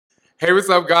Hey, what's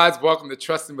up, guys? Welcome to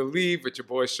Trust and Believe with your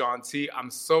boy, Sean T. I'm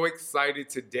so excited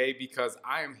today because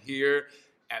I am here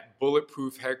at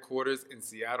Bulletproof headquarters in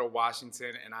Seattle,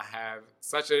 Washington, and I have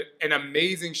such an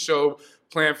amazing show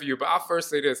planned for you. But I'll first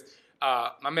say this.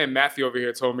 My man Matthew over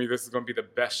here told me this is going to be the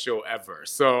best show ever.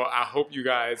 So I hope you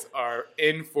guys are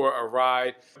in for a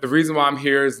ride. The reason why I'm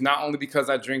here is not only because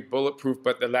I drink Bulletproof,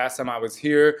 but the last time I was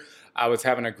here, I was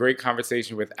having a great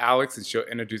conversation with Alex, and she'll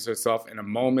introduce herself in a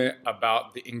moment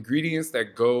about the ingredients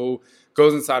that goes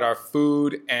inside our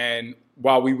food. And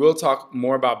while we will talk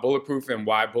more about Bulletproof and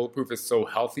why Bulletproof is so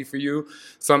healthy for you,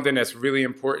 something that's really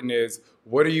important is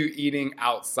what are you eating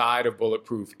outside of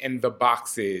Bulletproof, in the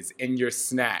boxes, in your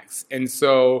snacks. And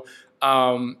so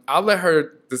I'll let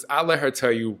her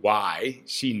tell you why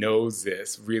she knows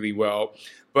this really well.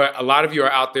 But a lot of you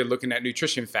are out there looking at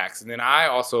nutrition facts. And then I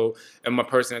also am a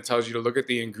person that tells you to look at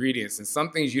the ingredients. And some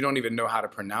things you don't even know how to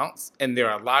pronounce. And there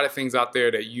are a lot of things out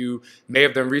there that you may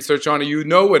have done research on and you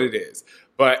know what it is.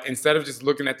 But instead of just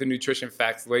looking at the nutrition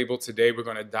facts label today, we're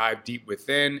going to dive deep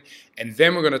within. And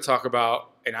then we're going to talk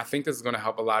about, and I think this is going to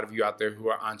help a lot of you out there who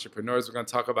are entrepreneurs, we're going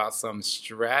to talk about some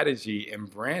strategy and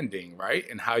branding, right?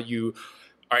 And how you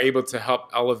are able to help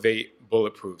elevate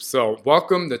Bulletproof. So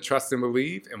welcome to Trust and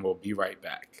Believe, and we'll be right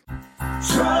back.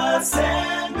 Trust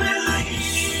and believe.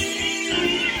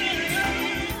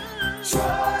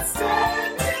 Trust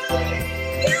and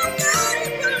believe. You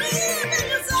gotta believe in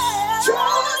yourself.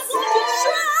 Trust and believe.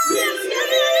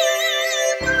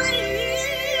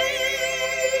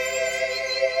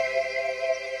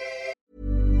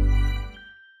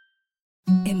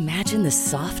 Imagine the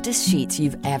softest sheets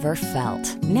you've ever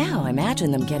felt. Now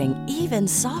imagine them getting even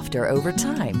softer over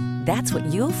time. That's what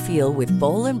you'll feel with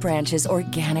Boll & Branch's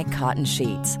organic cotton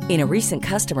sheets. In a recent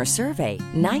customer survey,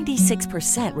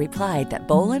 96% replied that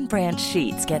Boll & Branch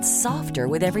sheets get softer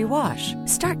with every wash.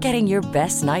 Start getting your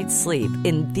best night's sleep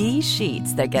in these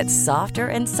sheets that get softer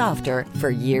and softer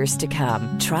for years to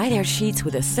come. Try their sheets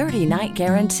with a 30-night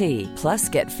guarantee. Plus,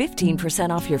 get 15%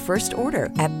 off your first order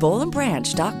at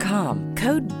bollandbranch.com.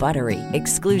 Code BUTTERY.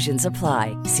 Exclusions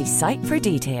apply. See site for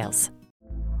details.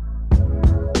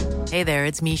 Hey there,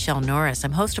 it's Michelle Norris.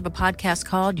 I'm host of a podcast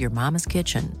called Your Mama's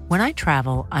Kitchen. When I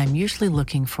travel, I'm usually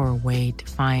looking for a way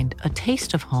to find a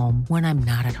taste of home when I'm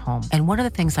not at home. And one of the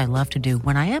things I love to do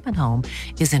when I am at home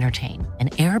is entertain.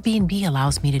 And Airbnb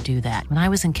allows me to do that. When I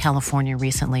was in California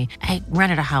recently, I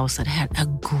rented a house that had a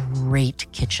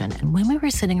great kitchen. And when we were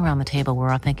sitting around the table,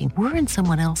 we're all thinking, we're in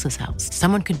someone else's house.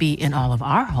 Someone could be in all of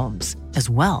our homes as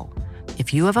well.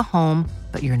 If you have a home,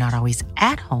 but you're not always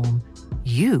at home,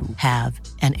 you have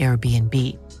an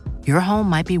Airbnb. Your home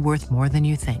might be worth more than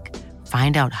you think.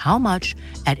 Find out how much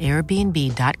at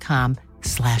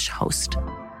airbnb.com/host.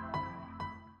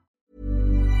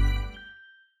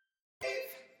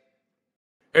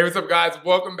 Hey, what's up, guys?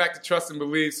 Welcome back to Trust and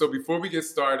Believe. So before we get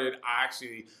started, I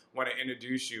actually want to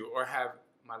introduce you, or have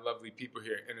my lovely people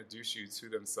here introduce you to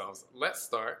themselves. Let's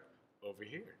start over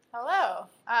here. Hello.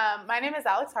 My name is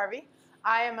Alex Harvey.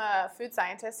 I am a food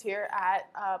scientist here at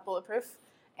Bulletproof,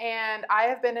 and I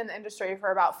have been in the industry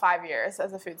for about 5 years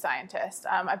as a food scientist.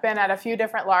 I've been at a few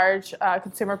different large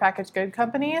consumer packaged good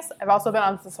companies. I've also been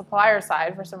on the supplier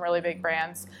side for some really big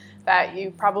brands that you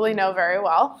probably know very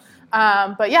well.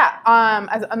 On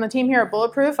the team here at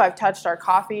Bulletproof, I've touched our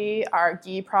coffee, our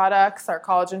ghee products, our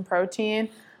collagen protein,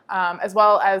 as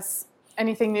well as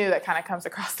anything new that kind of comes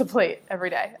across the plate every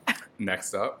day.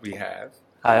 Next up, we have...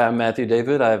 Hi, I'm Matthew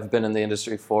David. I've been in the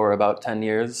industry for about 10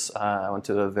 years. I went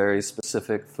to a very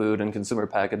specific food and consumer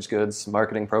packaged goods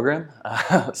marketing program,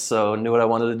 so knew what I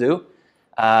wanted to do.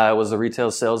 I was a retail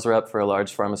sales rep for a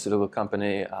large pharmaceutical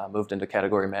company, moved into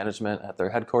category management at their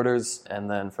headquarters, and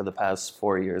then for the past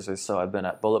 4 years or so, I've been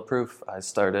at Bulletproof. I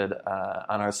started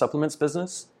on our supplements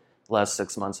business. The last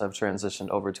 6 months, I've transitioned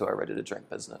over to our ready-to-drink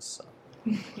business. So.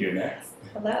 You're next.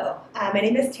 Hello, my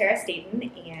name is Tara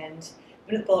Staten, and I've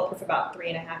been with Bulletproof for about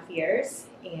 3.5 years,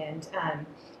 and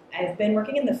I've been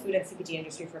working in the food and CPG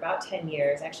industry for about 10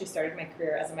 years. I actually started my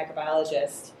career as a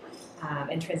microbiologist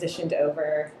and transitioned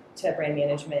over to brand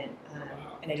management,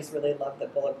 and I just really love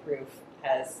that Bulletproof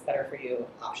has better for you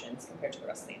options compared to the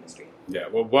rest of the industry. Yeah,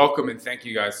 well, welcome and thank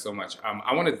you guys so much.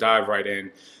 I want to dive right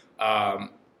in.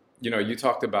 You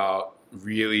talked about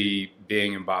really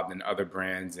being involved in other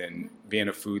brands and being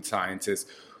a food scientist.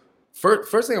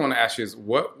 First thing I want to ask you is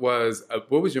what was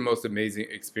your most amazing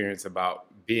experience about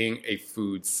being a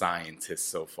food scientist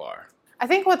so far? I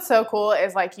think what's so cool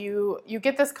is like you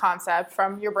get this concept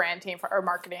from your brand team or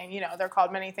marketing. They're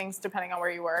called many things depending on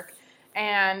where you work.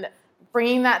 And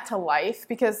bringing that to life,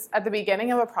 because at the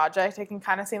beginning of a project, it can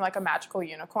kind of seem like a magical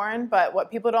unicorn, but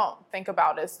what people don't think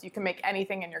about is you can make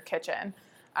anything in your kitchen.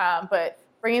 But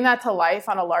bringing that to life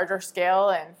on a larger scale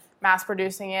and mass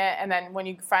producing it, and then when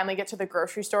you finally get to the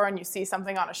grocery store and you see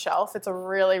something on a shelf, it's a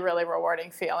really, really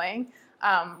rewarding feeling.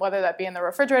 Whether that be in the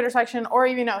refrigerator section or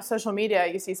even social media,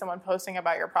 you see someone posting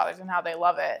about your product and how they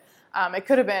love it. It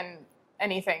could have been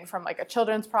anything from like a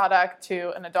children's product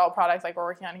to an adult product like we're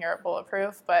working on here at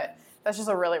Bulletproof, but that's just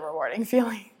a really rewarding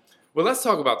feeling. Well, let's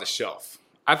talk about the shelf.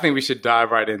 I think we should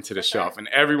dive right into the shelf. And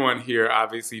everyone here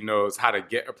obviously knows how to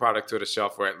get a product to the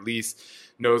shelf, or at least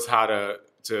knows how to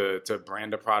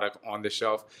brand a product on the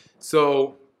shelf.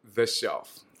 So the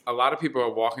shelf. A lot of people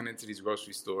are walking into these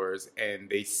grocery stores and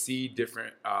they see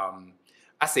different,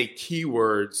 I say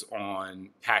keywords on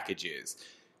packages.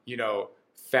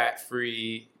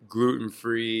 Fat-free,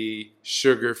 gluten-free,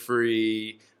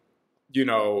 sugar-free,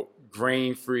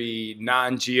 grain-free,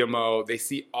 non-GMO. They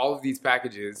see all of these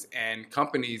packages, and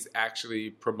companies actually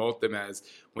promote them as,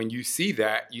 when you see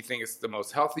that, you think it's the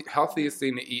most healthiest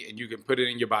thing to eat, and you can put it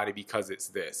in your body because it's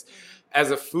this.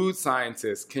 As a food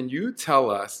scientist, can you tell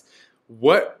us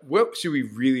what should we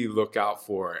really look out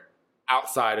for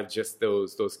outside of just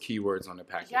those keywords on the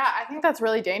package? Yeah, I think that's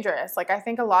really dangerous. Like, I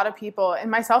think a lot of people,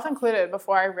 and myself included,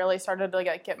 before I really started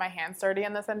to get my hands dirty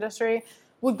in this industry,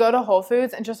 would go to Whole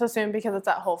Foods and just assume because it's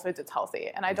at Whole Foods it's healthy.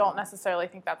 And I don't necessarily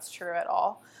think that's true at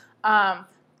all.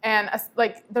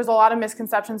 There's a lot of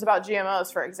misconceptions about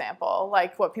GMOs, for example.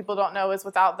 Like, what people don't know is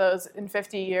without those, in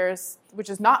 50 years, which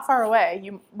is not far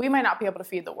away, we might not be able to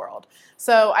feed the world.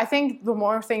 So I think the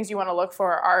more things you want to look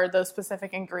for are those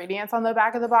specific ingredients on the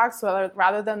back of the box,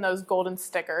 rather than those golden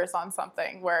stickers on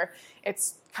something where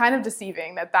it's kind of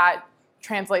deceiving that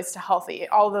translates to healthy,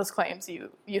 all of those claims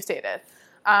you stated.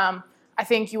 I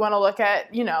think you want to look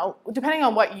at, depending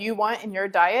on what you want in your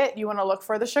diet, you want to look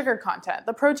for the sugar content,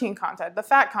 the protein content, the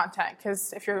fat content,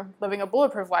 because if you're living a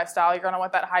bulletproof lifestyle, you're going to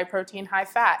want that high protein, high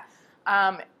fat,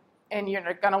 and you're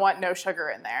going to want no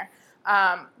sugar in there.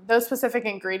 Those specific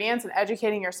ingredients and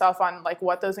educating yourself on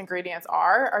what those ingredients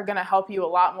are going to help you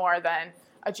a lot more than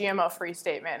a GMO-free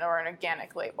statement or an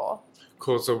organic label.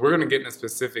 Cool. So we're going to get into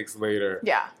specifics later.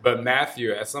 Yeah. But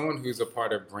Matthew, as someone who's a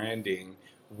part of branding,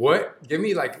 give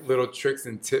me little tricks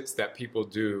and tips that people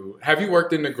do. Have you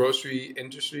worked in the grocery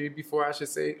industry before, I should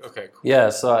say? Okay, cool. Yeah,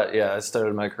 so I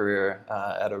started my career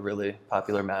at a really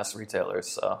popular mass retailer,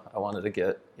 so I wanted to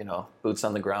get, boots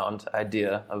on the ground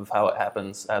idea of how it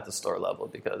happens at the store level,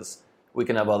 because we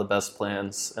can have all the best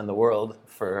plans in the world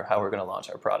for how we're going to launch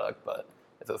our product, but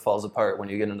if it falls apart when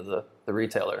you get into the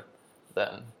retailer,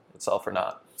 then it's all for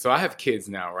naught. So I have kids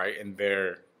now, right? And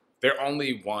they're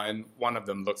only one of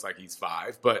them looks like he's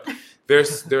 5, but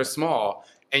they're small.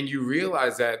 And you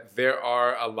realize that there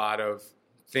are a lot of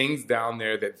things down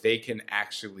there that they can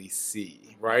actually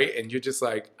see, right? And you're just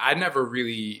like, I never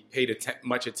really paid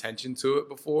much attention to it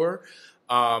before.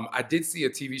 I did see a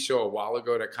TV show a while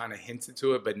ago that kind of hinted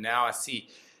to it, but now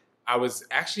I was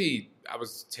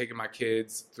taking my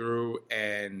kids through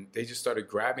and they just started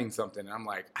grabbing something. And I'm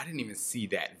like, I didn't even see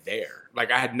that there.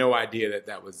 I had no idea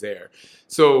that was there.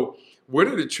 So what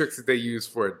are the tricks that they use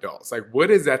for adults? What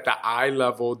is at the eye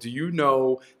level? Do you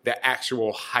know the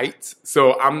actual height?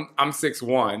 So I'm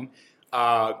 6'1".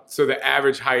 So the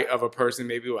average height of a person,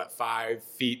 maybe 5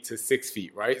 feet to 6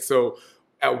 feet, right? So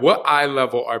at what eye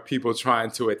level are people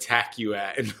trying to attack you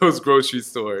at in those grocery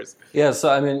stores? Yeah,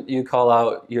 so you call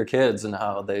out your kids and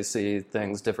how they see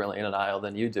things differently in an aisle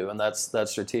than you do, and that's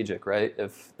strategic, right?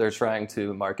 If they're trying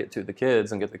to market to the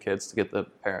kids and get the kids to get the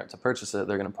parent to purchase it,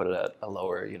 they're going to put it at a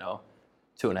lower,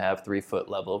 2.5, 3 foot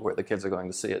level where the kids are going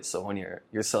to see it. So when you're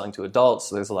selling to adults,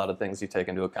 there's a lot of things you take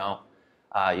into account.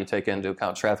 You take into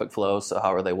account traffic flow, so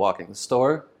how are they walking the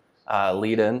store?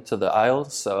 Lead in to the aisle,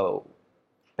 so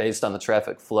based on the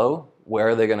traffic flow, where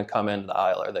are they going to come into the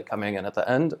aisle? Are they coming in at the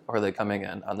end, or are they coming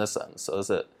in on this end? So is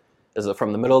it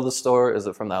from the middle of the store? Is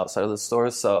it from the outside of the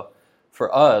store? So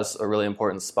for us, a really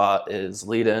important spot is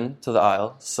lead in to the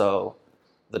aisle. So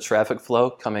the traffic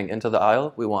flow coming into the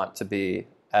aisle, we want to be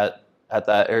at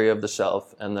that area of the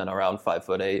shelf, and then around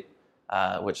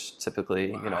 5'8", which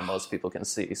typically most people can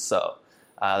see. So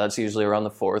that's usually around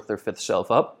the 4th or 5th shelf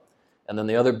up. And then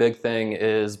the other big thing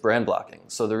is brand blocking.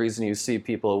 So the reason you see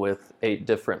people with 8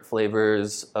 different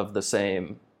flavors of the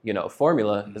same,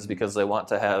 formula is because they want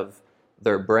to have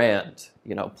their brand,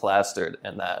 plastered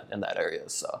in that area.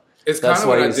 So It's kind That's of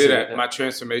why what I you did see at it. my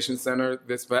transformation center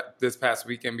this past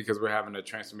weekend, because we're having a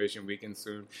transformation weekend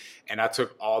soon. And I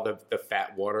took all the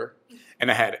fat water and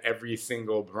I had every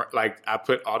single, like I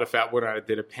put all the fat water, I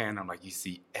did a pan. I'm like, you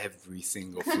see every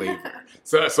single flavor.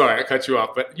 So sorry, I cut you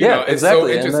off, but you know, it's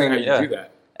exactly. so interesting And then, how you do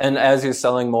that. And as you're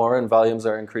selling more and volumes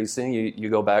are increasing, you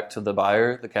go back to the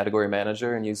buyer, the category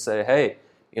manager, and you say, hey,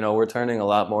 you know, we're turning a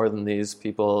lot more than these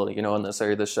people, you know, in this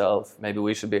area of the shelf. Maybe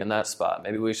we should be in that spot.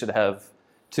 Maybe we should have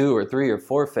 2 or 3 or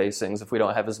 4 facings. If we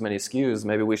don't have as many SKUs,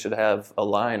 maybe we should have a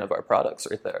line of our products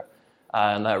right there.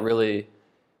 And that really,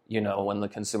 you know, when the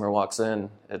consumer walks in,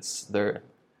 it's they're,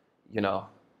 you know,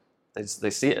 they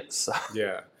see it. So.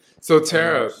 Yeah. So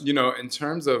Tara, you know, in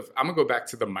terms of, I'm gonna go back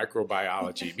to the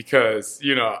microbiology because,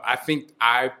 you know,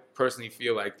 I personally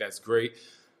feel like that's great.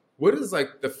 What is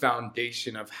like the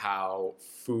foundation of how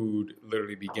food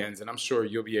literally begins? And I'm sure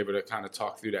you'll be able to kind of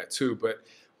talk through that too, but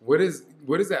what is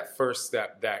that first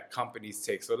step that companies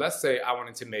take? So let's say I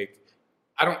wanted to make,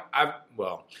 I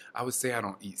would say I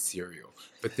don't eat cereal,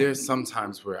 but there's some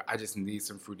times where I just need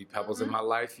some Fruity Pebbles in my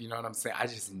life. You know what I'm saying? I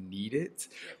just need it.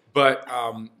 But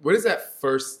what is that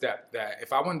first step that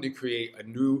if I wanted to create a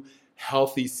new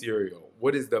healthy cereal,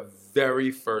 what is the very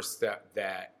first step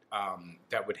that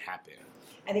would happen?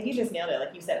 I think you just nailed it.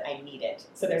 Like you said, I need it.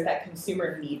 So there's that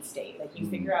consumer need state. Like you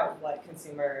figure out what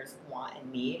consumers want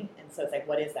and need. And so it's like,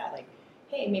 what is that? Like,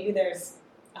 hey, maybe there's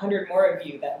 100 more of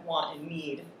you that want and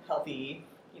need healthy,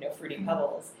 you know, Fruity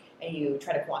Pebbles. And you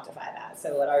try to quantify that.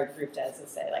 So what our group does is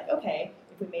say like, okay,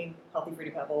 if we made healthy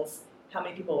Fruity Pebbles, how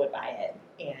many people would buy it?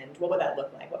 And what would that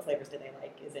look like? What flavors do they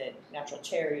like? Is it natural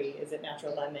cherry? Is it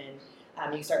natural lemon?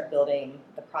 You start building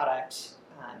the product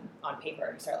on paper.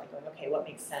 You start like going, okay, what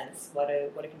makes sense? What do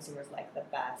consumers like the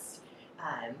best?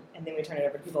 And then we turn it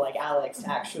over to people like Alex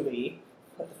to actually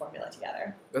put the formula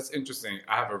together. That's interesting.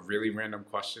 I have a really random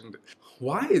question.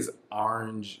 Why is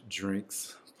orange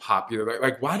drinks popular?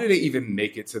 Like why do they even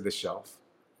make it to the shelf?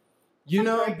 You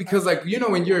know, because like, you know,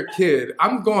 when you're a kid,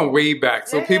 I'm going way back,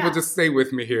 so people just stay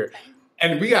with me here.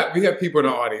 And we have people in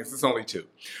the audience. It's only 2.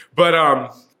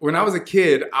 But when I was a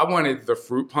kid, I wanted the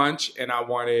fruit punch and I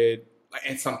wanted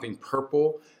something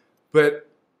purple. But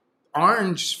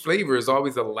orange flavor is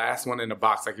always the last one in the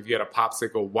box. Like if you had a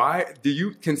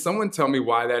popsicle, can someone tell me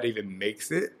why that even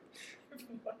makes it?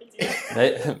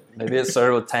 Maybe it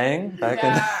started with Tang back in.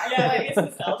 Yeah, like it's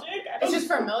nostalgic. It's just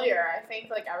familiar. I think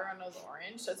like everyone knows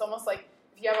orange. It's almost like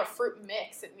if you have a fruit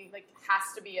mix, it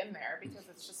has to be in there because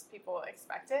it's just people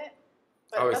expect it.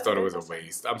 But I always that's thought it good was a question.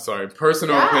 waste. I'm sorry.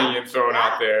 Personal opinion thrown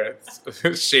out there.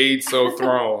 Shade so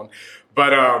thrown.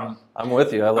 But I'm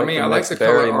with you. I like I like the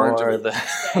color orange.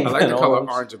 I like the color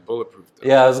orange of Bulletproof. Though.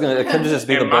 Yeah, it could just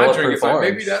be the my drink Bulletproof is like,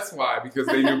 orange. maybe that's why, because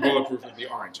they knew Bulletproof would be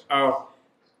orange.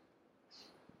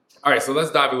 All right, so let's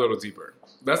dive a little deeper.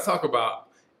 Let's talk about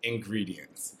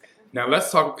ingredients. Now let's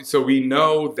talk. So we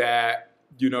know that,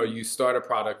 you know, you start a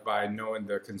product by knowing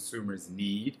the consumer's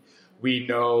need. We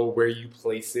know where you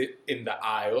place it in the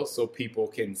aisle so people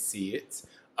can see it.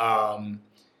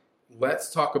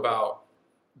 Let's talk about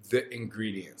the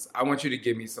ingredients. I want you to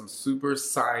give me some super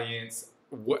science.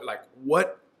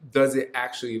 What does it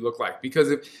actually look like?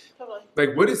 Because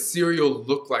what does cereal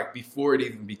look like before it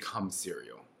even becomes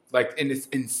cereal? Like in its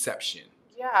inception.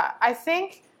 Yeah, I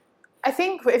think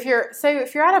if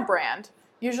you're at a brand,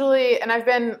 usually, and I've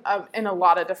been in a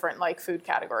lot of different like food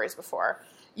categories before,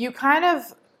 you kind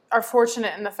of are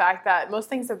fortunate in the fact that most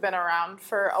things have been around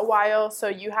for a while, so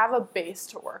you have a base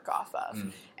to work off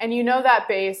of. And you know that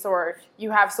base, or you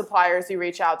have suppliers you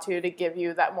reach out to give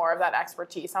you that more of that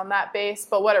expertise on that base.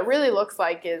 But what it really looks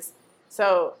like is,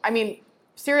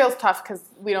 cereal's tough because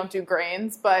we don't do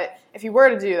grains, but if you were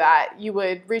to do that, you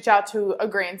would reach out to a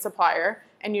grain supplier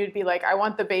and you'd be like, I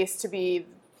want the base to be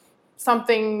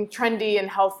something trendy and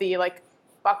healthy, like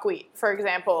buckwheat, for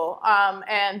example.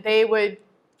 And they would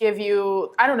give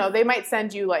you, I don't know, they might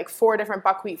send you like 4 different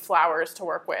buckwheat flours to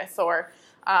work with, or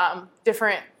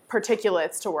different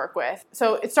particulates to work with.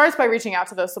 So it starts by reaching out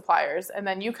to those suppliers, and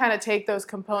then you kind of take those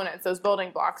components, those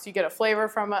building blocks. You get a flavor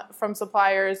from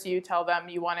suppliers. You tell them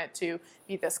you want it to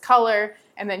be this color,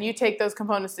 and then you take those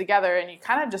components together and you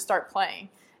kind of just start playing.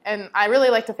 And I really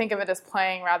like to think of it as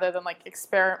playing rather than like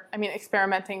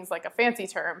experimenting is like a fancy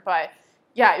term, but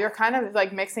yeah, you're kind of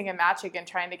like mixing and matching and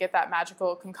trying to get that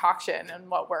magical concoction and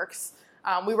what works.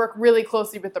 We work really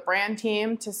closely with the brand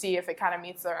team to see if it kind of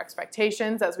meets their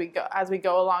expectations as we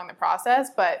go along the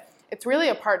process. But it's really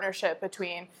a partnership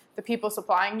between the people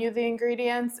supplying you the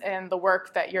ingredients and the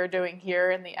work that you're doing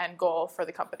here and the end goal for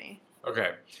the company.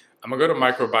 Okay. I'm going to go to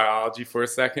microbiology for a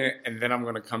second, and then I'm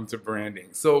going to come to branding.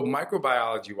 So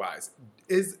microbiology-wise,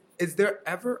 is there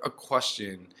ever a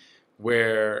question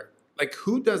where, like,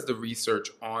 who does the research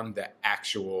on the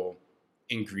actual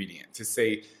ingredient to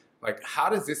say, like, how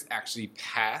does this actually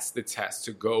pass the test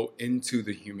to go into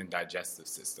the human digestive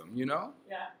system, you know?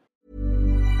 Yeah.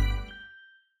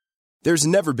 There's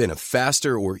never been a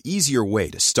faster or easier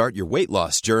way to start your weight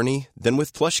loss journey than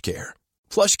with PlushCare.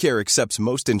 PlushCare accepts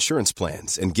most insurance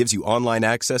plans and gives you online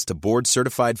access to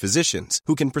board-certified physicians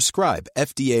who can prescribe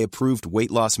FDA-approved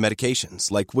weight loss medications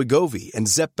like Wegovy and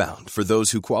Zepbound for those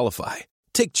who qualify.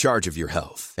 Take charge of your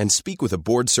health and speak with a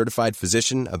board-certified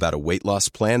physician about a weight loss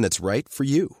plan that's right for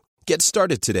you. Get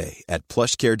started today at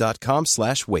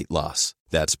plushcare.com/weight-loss.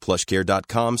 That's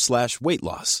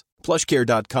plushcare.com/weight-loss.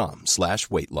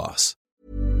 plushcare.com/weight-loss.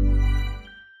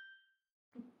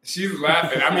 She's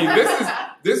laughing. I mean,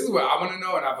 this is what I want to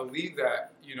know, and I believe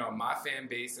that, you know, my fan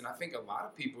base, and I think a lot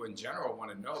of people in general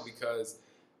want to know, because,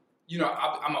 you know,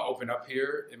 I'm gonna open up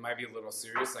here. It might be a little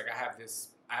serious. Like, I have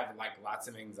like lots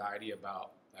of anxiety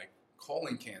about like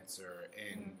colon cancer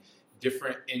and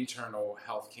different internal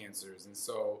health cancers, and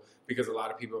so because a lot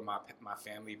of people in my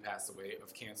family passed away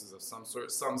of cancers of some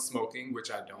sort, some smoking, which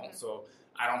I don't, so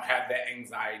I don't have that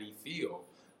anxiety feel.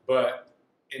 But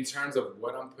in terms of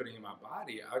what I'm putting in my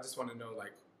body, I just want to know,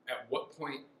 like, at what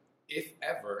point, if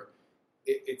ever,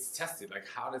 it's tested. Like,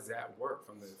 how does that work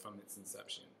from its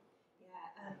inception?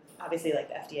 Yeah, obviously, like,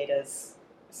 the FDA does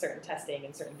certain testing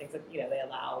and certain things that, you know, they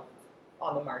allow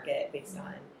on the market based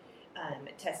on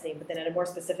testing. But then at a more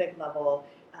specific level,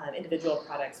 individual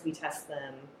products, we test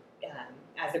them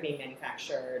as they're being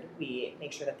manufactured. We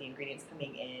make sure that the ingredients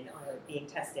coming in are being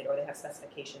tested, or they have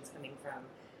specifications coming from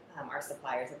our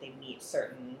suppliers that they meet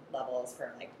certain levels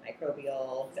for, like,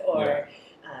 microbial or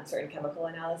certain chemical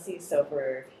analyses. So if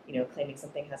we're, you know, claiming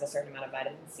something has a certain amount of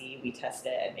vitamin C, we test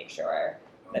it and make sure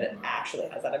that it actually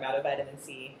has that amount of vitamin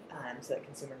C, so that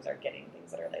consumers are getting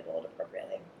things that are labeled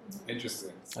appropriately.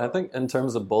 Interesting. I think in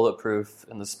terms of Bulletproof,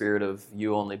 in the spirit of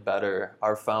You Only Better,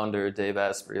 our founder, Dave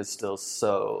Asprey, is still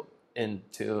so in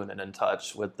tune and in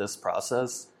touch with this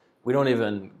process. We don't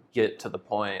even get to the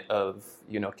point of,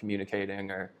 you know,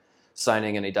 communicating or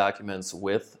signing any documents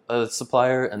with a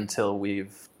supplier until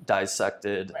we've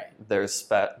dissected their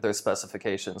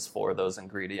specifications for those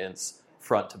ingredients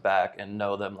front to back and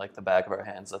know them like the back of our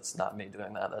hands. That's not me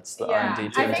doing that. That's the R&D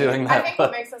team doing that. I think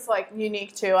what makes us, like,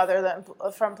 unique too, other than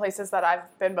from places that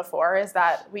I've been before, is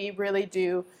that we really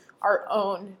do our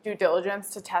own due diligence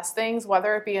to test things,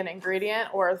 whether it be an ingredient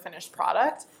or a finished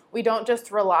product. We don't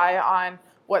just rely on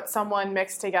what someone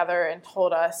mixed together and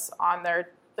told us on their,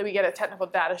 that we get a technical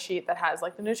data sheet that has,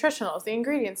 like, the nutritionals, the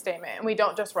ingredient statement, and we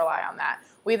don't just rely on that.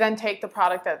 We then take the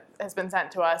product that has been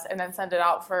sent to us and then send it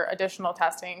out for additional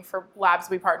testing for labs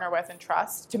we partner with and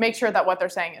trust to make sure that what they're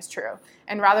saying is true.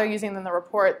 And rather using the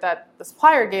report that the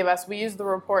supplier gave us, we use the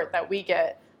report that we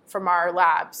get from our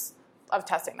labs of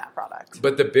testing that product.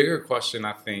 But the bigger question,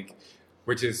 I think,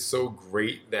 which is so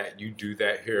great that you do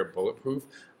that here at Bulletproof,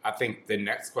 I think the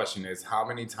next question is, how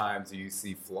many times do you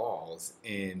see flaws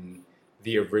in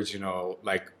the original,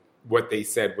 like, what they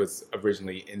said was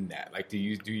originally in that? Like, do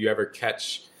you ever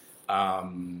catch, I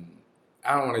don't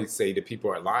want to say that people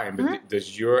are lying, but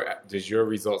does your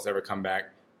results ever come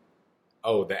back,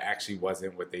 oh, that actually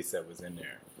wasn't what they said was in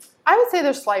there? I would say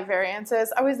there's slight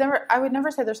variances. I would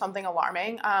never say there's something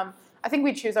alarming. I think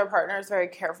we choose our partners very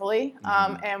carefully,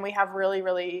 and we have really,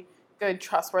 really good,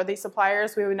 trustworthy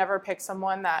suppliers. We would never pick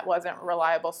someone that wasn't a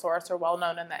reliable source or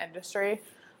well-known in the industry.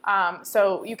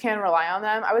 So you can rely on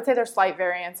them. I would say there's slight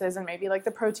variances in maybe, like, the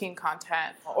protein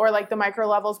content or, like, the micro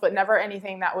levels, but never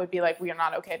anything that would be like, we are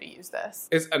not okay to use this.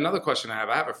 It's another question I have.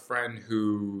 I have a friend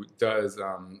who does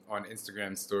on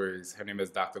Instagram stories. Her name is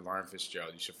Dr. Lauren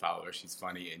Fitzgerald. You should follow her. She's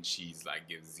funny, and she's, like,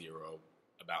 gives zero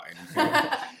about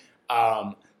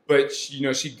anything. But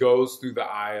she goes through the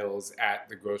aisles at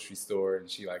the grocery store, and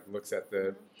she, like, looks at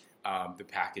the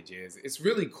packages. It's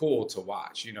really cool to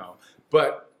watch, you know.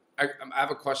 But I have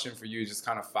a question for you, just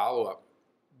kind of follow up.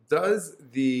 Does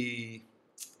the,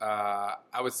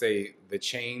 I would say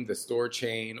the store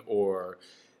chain, or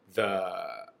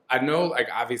I know, like,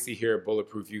 obviously here at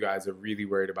Bulletproof, you guys are really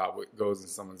worried about what goes in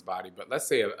someone's body, but let's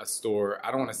say a store,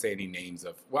 I don't want to say any names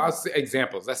of, well, I'll say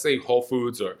examples. Let's say Whole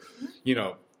Foods or, you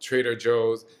know, Trader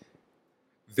Joe's.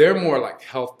 They're more like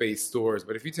health-based stores,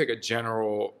 but if you take a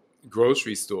general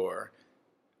grocery store,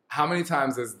 how many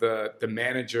times does the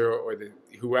manager or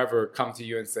whoever come to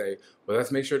you and say, well, let's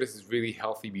make sure this is really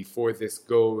healthy before this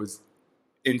goes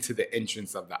into the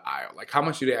entrance of the aisle? Like, how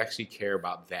much do they actually care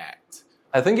about that?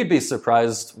 I think you'd be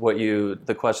surprised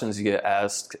the questions you get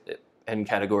asked in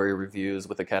category reviews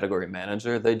with a category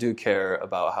manager. They do care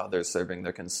about how they're serving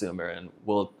their consumer, and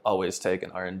we'll always take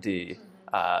an R&D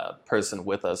person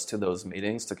with us to those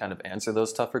meetings to kind of answer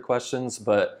those tougher questions.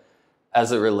 But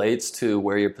as it relates to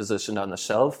where you're positioned on the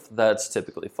shelf, that's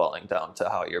typically falling down to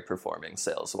how you're performing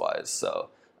sales-wise. So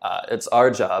it's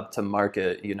our job to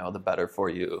market, the better for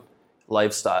you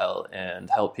lifestyle and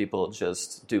help people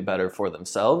just do better for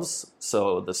themselves.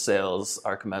 So the sales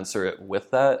are commensurate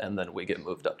with that, and then we get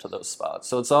moved up to those spots.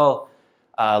 So it's all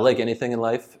like anything in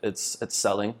life. It's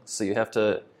selling. So you have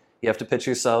to pitch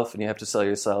yourself, and you have to sell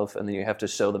yourself, and then you have to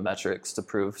show the metrics to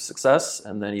prove success,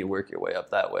 and then you work your way up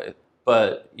that way.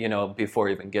 But, before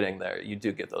even getting there, you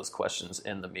do get those questions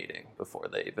in the meeting before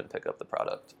they even pick up the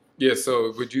product. Yeah,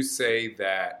 so would you say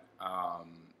that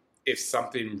if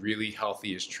something really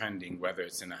healthy is trending, whether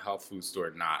it's in a health food store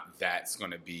or not, that's going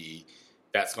to be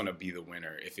the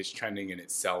winner if it's trending and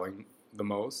it's selling the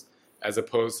most, as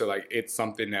opposed to like it's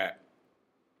something that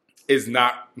is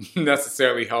not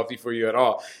necessarily healthy for you at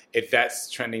all. If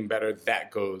that's trending better, that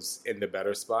goes in the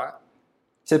better spot?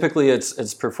 Typically,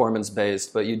 it's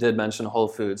performance-based, but you did mention Whole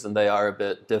Foods, and they are a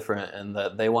bit different in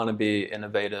that they want to be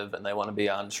innovative, and they want to be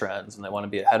on trends, and they want to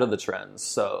be ahead of the trends.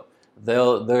 So they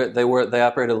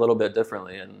operate a little bit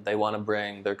differently, and they want to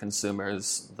bring their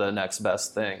consumers the next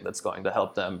best thing that's going to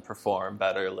help them perform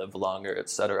better, live longer,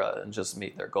 etc., and just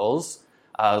meet their goals.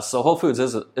 So Whole Foods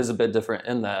is a bit different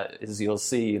in that is you'll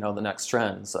see the next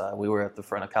trends. We were at the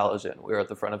front of Collagen, we were at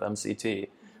the front of MCT.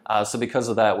 So because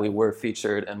of that, we were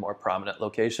featured in more prominent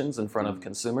locations in front of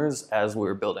consumers as we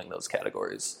were building those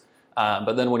categories.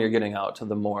 But then when you're getting out to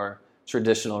the more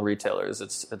traditional retailers,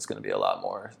 it's going to be a lot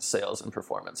more sales and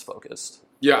performance focused.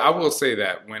 Yeah, I will say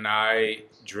that when I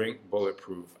drink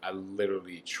Bulletproof, I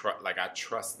literally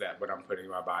trust that what I'm putting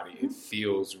in my body, it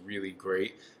feels really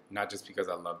great. Not just because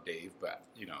I love Dave, but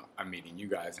I'm meeting you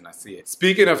guys and I see it.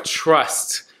 Speaking of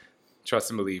trust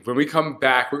and believe. When we come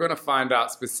back, we're going to find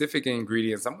out specific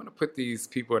ingredients. I'm going to put these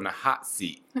people in a hot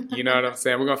seat. You know what I'm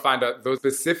saying? We're going to find out those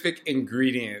specific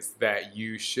ingredients that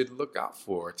you should look out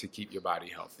for to keep your body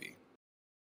healthy.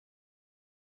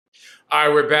 All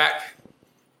right, we're back.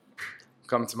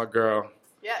 Come to my girl.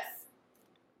 Yes.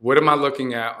 What am I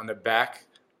looking at on the back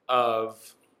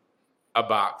of a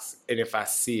box? And if I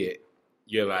see it,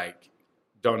 you're like,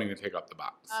 don't even pick up the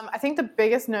box. I think the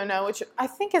biggest no-no, which I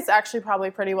think is actually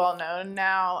probably pretty well known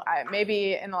now,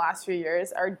 maybe in the last few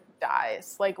years, are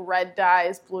dyes, like red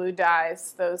dyes, blue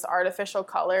dyes, those artificial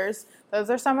colors.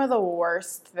 Those are some of the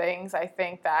worst things I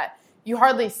think that you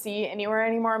hardly see anywhere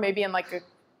anymore. Maybe in like a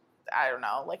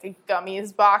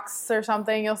gummies box or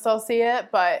something, you'll still see it.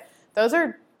 But those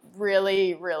are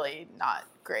really, really not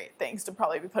great things to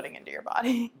probably be putting into your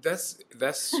body.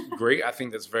 That's great. I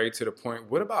think that's very to the point.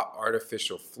 What about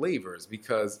artificial flavors?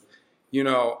 Because,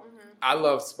 I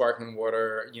love sparkling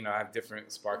water. I have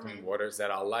different sparkling waters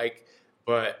that I like,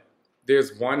 but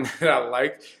there's one that I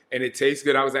like and it tastes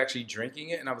good. I was actually drinking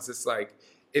it and I was just like,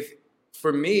 if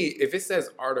it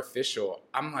says artificial,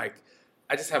 I'm like,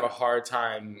 I just have a hard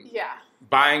time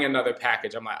buying another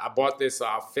package. I'm like, I bought this, so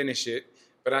I'll finish it.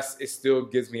 But it still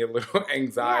gives me a little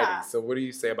anxiety. Yeah. So what do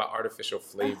you say about artificial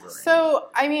flavoring? So,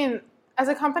 as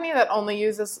a company that only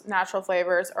uses natural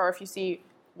flavors, or if you see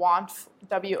WONF,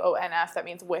 WONF, that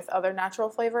means with other natural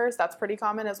flavors, that's pretty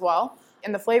common as well.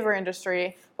 In the flavor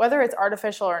industry, whether it's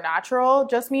artificial or natural,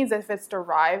 just means if it's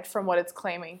derived from what it's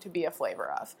claiming to be a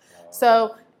flavor of.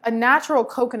 So a natural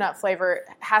coconut flavor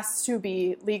has to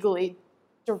be legally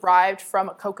derived from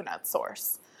a coconut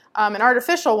source. An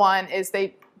artificial one is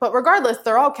but regardless,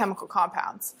 they're all chemical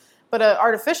compounds. But an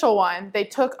artificial one, they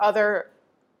took other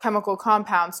chemical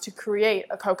compounds to create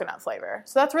a coconut flavor.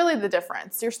 So that's really the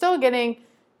difference. You're still getting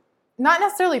not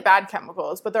necessarily bad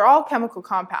chemicals, but they're all chemical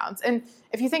compounds. And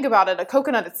if you think about it, a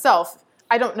coconut itself,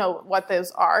 I don't know what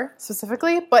those are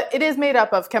specifically, but it is made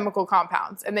up of chemical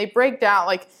compounds. And they break down,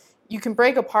 you can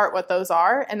break apart what those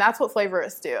are, and that's what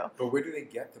flavorists do. But where do they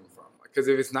get them from? Because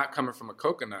if it's not coming from a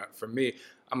coconut, for me,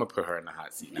 I'm going to put her in the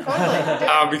hot seat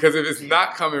now. Because if it's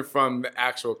not coming from the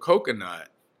actual coconut,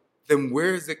 then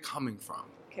where is it coming from?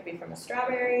 Could be from a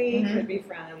strawberry, could be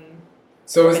from...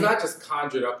 So it's not just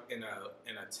conjured up in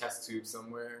a test tube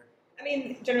somewhere?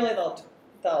 Generally they'll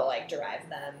derive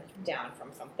them down from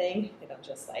something. They don't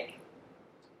just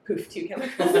poof two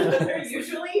chemicals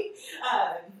usually.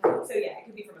 So yeah, it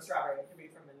could be from a strawberry, it could be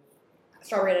from a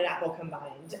strawberry and an apple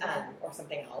combined, or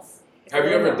something else. Have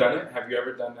you ever done it? Have you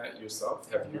ever done that yourself?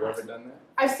 Have you ever done that?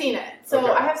 I've seen it.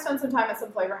 So I have spent some time at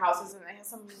some flavor houses, and they have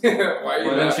some... Why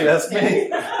didn't you ask me?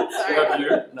 Sorry. Have you?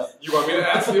 No. You want me to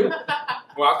ask you?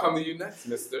 Well, I'll come to you next,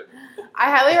 mister.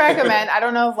 I highly recommend. I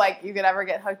don't know if like you could ever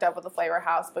get hooked up with a flavor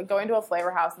house, but going to a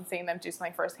flavor house and seeing them do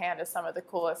something firsthand is some of the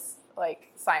coolest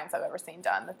like science I've ever seen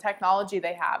done. The technology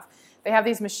they have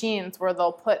these machines where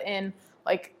they'll put in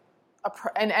like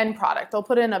an end product. They'll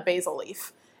put in a basil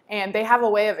leaf, and they have a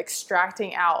way of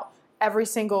extracting out every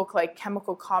single like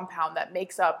chemical compound that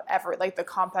makes up like the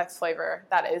complex flavor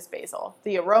that is basil,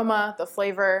 the aroma, the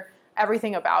flavor,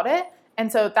 everything about it. And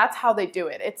so that's how they do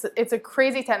it. It's a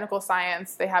crazy technical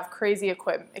science. They have crazy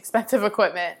expensive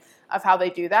equipment of how they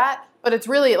do that, but it's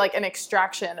really like an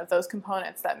extraction of those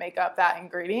components that make up that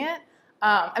ingredient.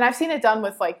 And I've seen it done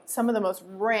with like some of the most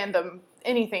random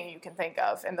anything you can think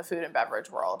of in the food and beverage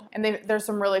world. And there's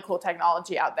some really cool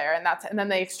technology out there, and then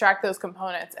they extract those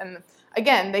components, and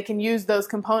again, they can use those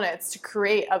components to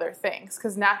create other things,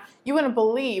 because you wouldn't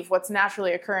believe what's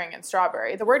naturally occurring in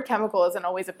strawberry. The word chemical isn't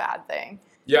always a bad thing.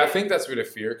 Yeah, I think that's where the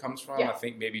fear comes from. Yeah. I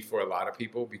think maybe for a lot of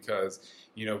people, because,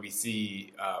 we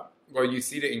see, you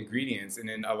see the ingredients, and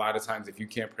then a lot of times if you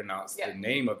can't pronounce the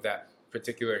name of that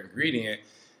particular ingredient,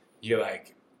 you're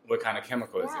like, what kind of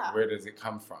chemical is it? Where does it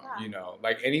come from? Yeah.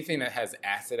 Like anything that has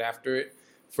acid after it.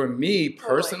 For me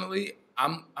personally,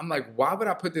 I'm like, why would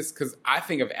I put this? Because I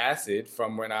think of acid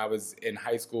from when I was in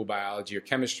high school biology or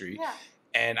chemistry. Yeah.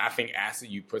 And I think acid,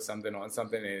 you put something on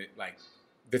something and it like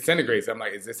disintegrates. I'm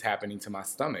like, is this happening to my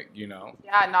stomach? Yeah,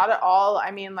 not at all.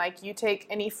 I mean, like you take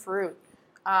any fruit,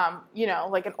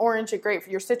 like an orange, a grape,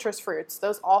 your citrus fruits,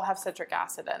 those all have citric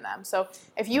acid in them. So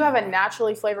if you have a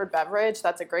naturally flavored beverage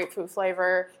that's a grapefruit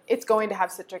flavor, it's going to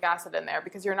have citric acid in there,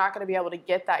 because you're not going to be able to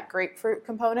get that grapefruit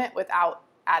component without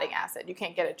adding acid. You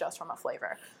can't get it just from a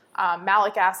flavor.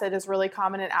 Malic acid is really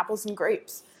common in apples and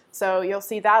grapes. So you'll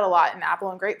see that a lot in apple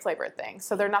and grape flavored things.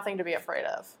 So they're nothing to be afraid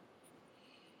of.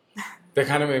 That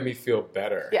kind of made me feel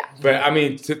better. Yeah. But I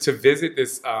mean, to visit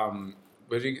this,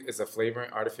 it's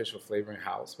a artificial flavoring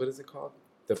house. What is it called?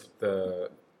 The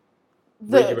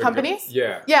companies?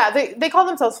 Yeah. Yeah, they call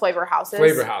themselves flavor houses.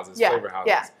 Flavor houses. Yeah. Flavor houses.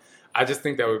 Yeah. I just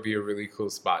think that would be a really cool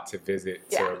spot to visit.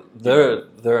 Yeah.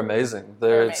 They're amazing.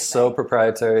 They're amazing. so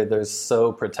proprietary. They're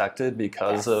so protected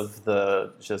because of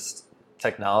the just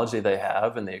technology they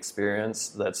have and the experience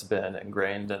that's been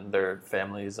ingrained in their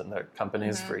families and their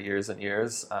companies for years and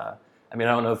years. I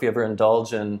don't know if you ever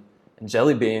indulge in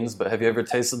jelly beans, but have you ever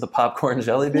tasted the popcorn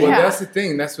jelly bean? Well, that's the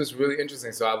thing. That's what's really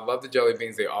interesting. So I love the jelly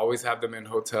beans. They always have them in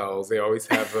hotels. They always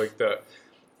have like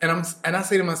and I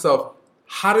say to myself,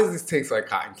 how does this taste like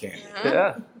cotton candy?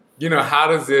 Yeah. How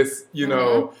does this,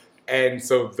 and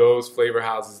so those flavor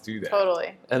houses do that.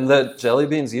 Totally. And that jelly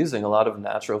bean's using a lot of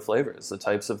natural flavors, the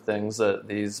types of things that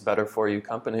these better for you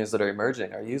companies that are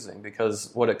emerging are using,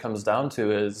 because what it comes down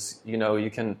to is, we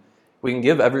can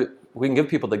give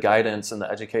people the guidance and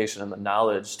the education and the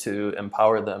knowledge to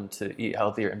empower them to eat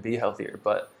healthier and be healthier.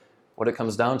 But what it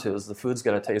comes down to is the food's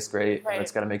got to taste great and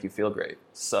it's got to make you feel great.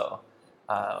 So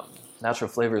natural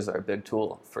flavors are a big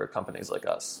tool for companies like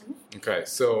us. Okay,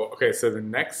 so the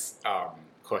next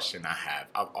question I have,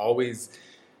 I always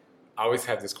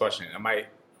have this question.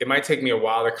 It might take me a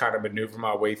while to kind of maneuver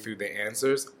my way through the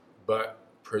answers, but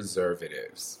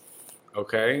preservatives.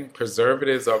 Okay,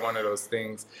 preservatives are one of those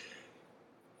things.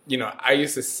 I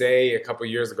used to say a couple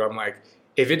years ago, I'm like,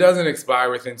 if it doesn't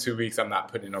expire within 2 weeks, I'm not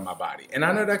putting it on my body. And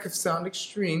I know that could sound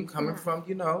extreme coming from,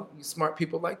 smart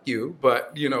people like you.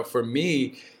 But, for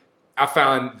me, I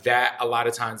found that a lot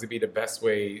of times to be the best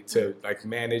way to like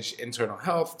manage internal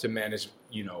health, to manage,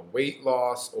 weight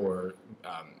loss or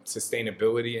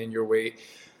sustainability in your weight.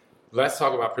 Let's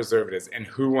talk about preservatives, and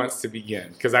who wants to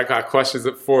begin? Because I got questions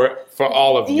for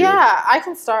all of you. Yeah, I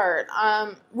can start.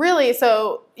 Really,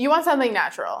 so you want something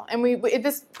natural, and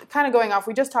this kind of going off.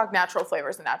 We just talked natural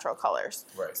flavors and natural colors.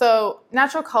 Right. So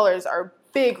natural colors are a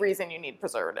big reason you need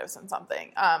preservatives in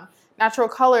something. Natural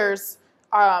colors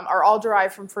are all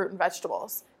derived from fruit and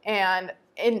vegetables, and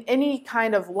in any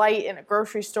kind of light in a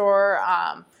grocery store.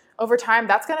 Over time,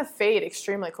 that's going to fade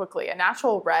extremely quickly. A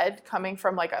natural red coming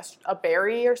from like a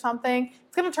berry or something,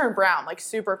 it's going to turn brown like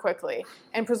super quickly.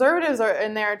 And preservatives are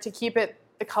in there to keep it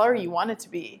the color you want it to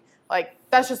be. Like,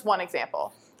 that's just one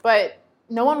example. But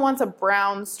no one wants a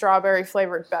brown strawberry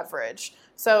flavored beverage.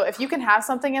 So if you can have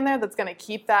something in there that's going to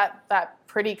keep that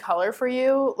pretty color for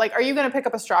you, like, are you going to pick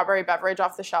up a strawberry beverage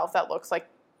off the shelf that looks like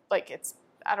it's,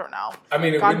 I don't know,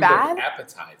 it gone wouldn't bad? look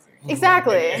appetizing.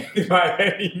 Exactly. By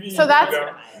any means, So that's,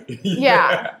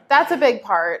 Yeah. that's a big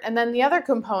part. And then the other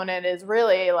component is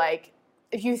really like,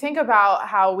 if you think about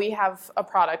how we have a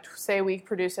product, say we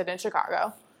produce it in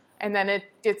Chicago, and then it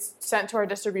gets sent to our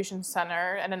distribution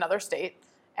center in another state,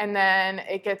 and then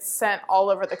it gets sent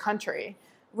all over the country.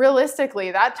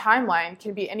 realistically, that timeline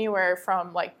can be anywhere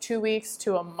from like 2 weeks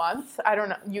to a month. I don't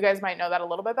know. You guys might know that a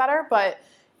little bit better, but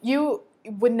you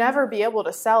would never be able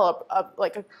to sell a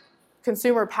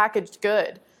consumer packaged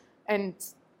good and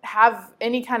have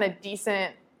any kind of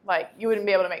decent, like, you wouldn't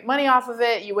be able to make money off of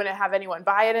it. You wouldn't have anyone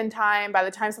buy it in time. By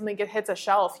the time something hits a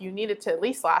shelf, you need it to at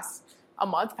least last a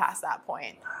month past that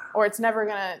point, or it's never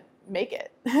going to make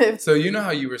it. So you know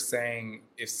how you were saying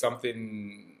if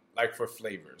something, like for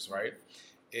flavors, right?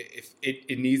 If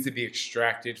it needs to be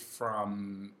extracted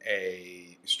from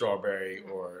a strawberry,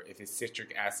 or if it's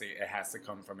citric acid, it has to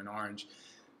come from an orange.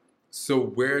 So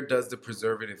where does the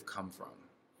preservative come from?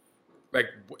 Like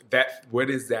that, what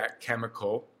is that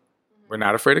chemical? We're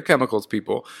not afraid of chemicals,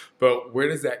 people, but where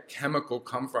does that chemical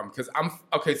come from? Because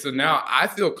so now I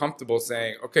feel comfortable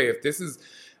saying, okay, if this is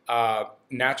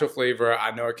natural flavor,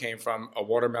 I know it came from a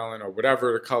watermelon or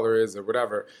whatever the color is or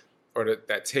whatever, or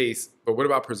that taste, but what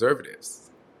about preservatives?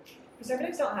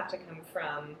 Preservatives don't have to come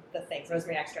from the things.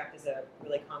 Rosemary extract is a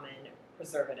really common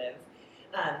preservative.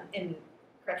 And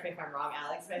correct me if I'm wrong,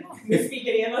 Alex, but I misspeak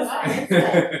any of those science.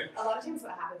 But a lot of times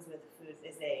what happens with foods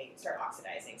is they start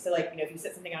oxidizing. So like, if you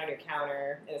sit something on your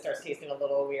counter and it starts tasting a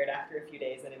little weird after a few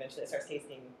days, then eventually it starts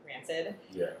tasting rancid.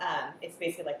 Yeah. It's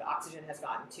basically like the oxygen has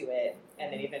gotten to it,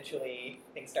 and then eventually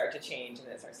things start to change and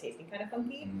then it starts tasting kind of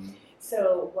funky. Mm-hmm.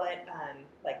 So what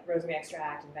like rosemary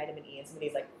extract and vitamin E and some of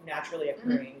these like naturally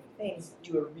occurring things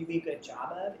do a really good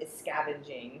job of is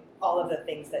scavenging all of the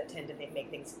things that tend to make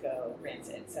things go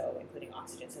rancid, so including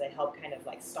oxygen. So they help kind of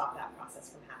like stop that process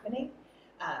from happening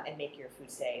and make your food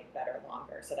stay better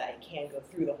longer, so that it can go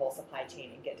through the whole supply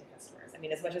chain and get to customers. I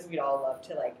mean, as much as we'd all love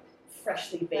to like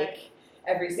freshly bake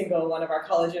every single one of our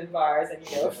collagen bars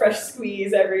and fresh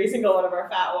squeeze every single one of our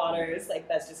fat waters, like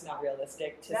that's just not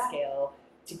realistic to scale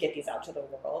to get these out to the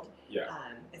world. Yeah.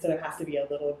 And so there has to be a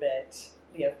little bit,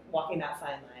 walking that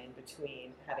fine line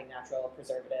between having natural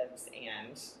preservatives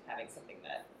and having something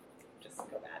that just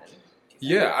go bad.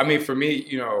 Yeah, I mean, for me,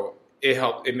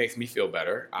 it makes me feel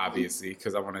better, obviously,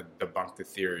 because I want to debunk the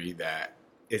theory that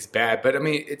it's bad. But I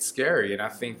mean, it's scary. And I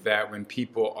think that when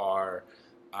people are,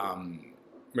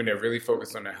 when they're really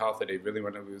focused on their health and they really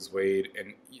want to lose weight,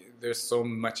 and there's so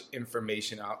much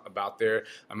information out there.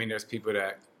 I mean, there's people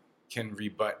that can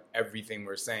rebut everything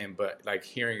we're saying, but like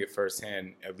hearing it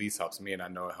firsthand at least helps me, and I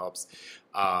know it helps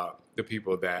the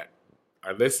people that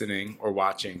are listening or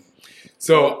watching.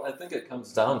 So I think it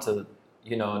comes down to,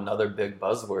 another big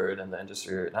buzzword in the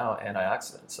industry right now,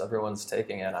 antioxidants. Everyone's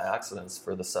taking antioxidants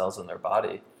for the cells in their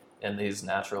body, and these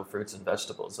natural fruits and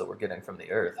vegetables that we're getting from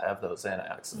the earth have those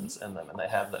antioxidants in them, and they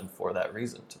have them for that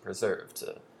reason, to preserve,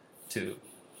 to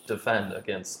defend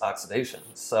against oxidation.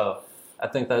 So I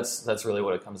think that's really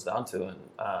what it comes down to.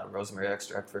 And rosemary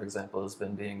extract, for example, has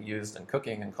been being used in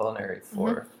cooking and culinary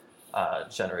for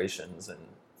generations and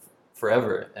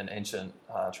forever in ancient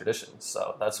traditions.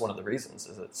 So that's one of the reasons,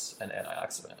 is it's an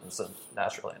antioxidant. It's a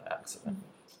natural antioxidant.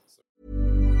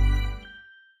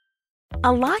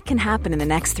 A lot can happen in the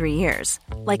next 3 years.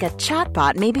 Like a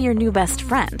chatbot may be your new best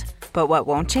friend. But what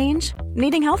won't change?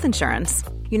 Needing health insurance.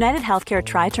 United Healthcare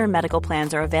Tri-Term Medical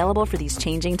Plans are available for these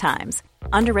changing times.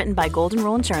 Underwritten by Golden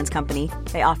Rule Insurance Company,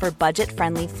 they offer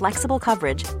budget-friendly, flexible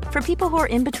coverage for people who are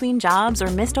in between jobs or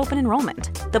missed open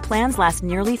enrollment. The plans last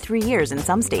nearly 3 years in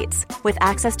some states, with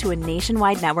access to a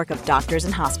nationwide network of doctors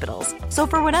and hospitals. So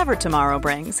for whatever tomorrow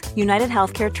brings, United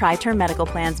Healthcare Tri-Term Medical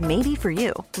Plans may be for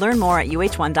you. Learn more at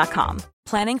uh1.com.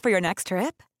 Planning for your next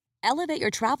trip? Elevate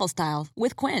your travel style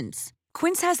with Quince.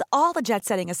 Quince has all the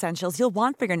jet-setting essentials you'll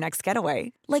want for your next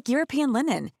getaway, like European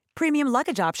linen, premium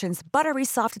luggage options, buttery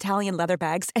soft Italian leather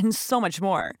bags, and so much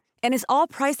more. And is all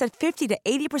priced at 50 to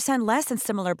 80% less than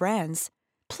similar brands.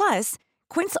 Plus,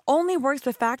 Quince only works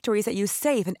with factories that use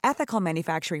safe and ethical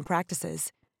manufacturing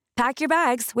practices. Pack your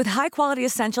bags with high-quality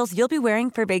essentials you'll be wearing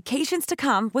for vacations to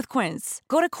come with Quince.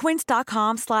 Go to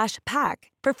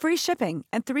quince.com/pack for free shipping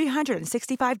and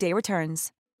 365-day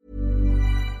returns.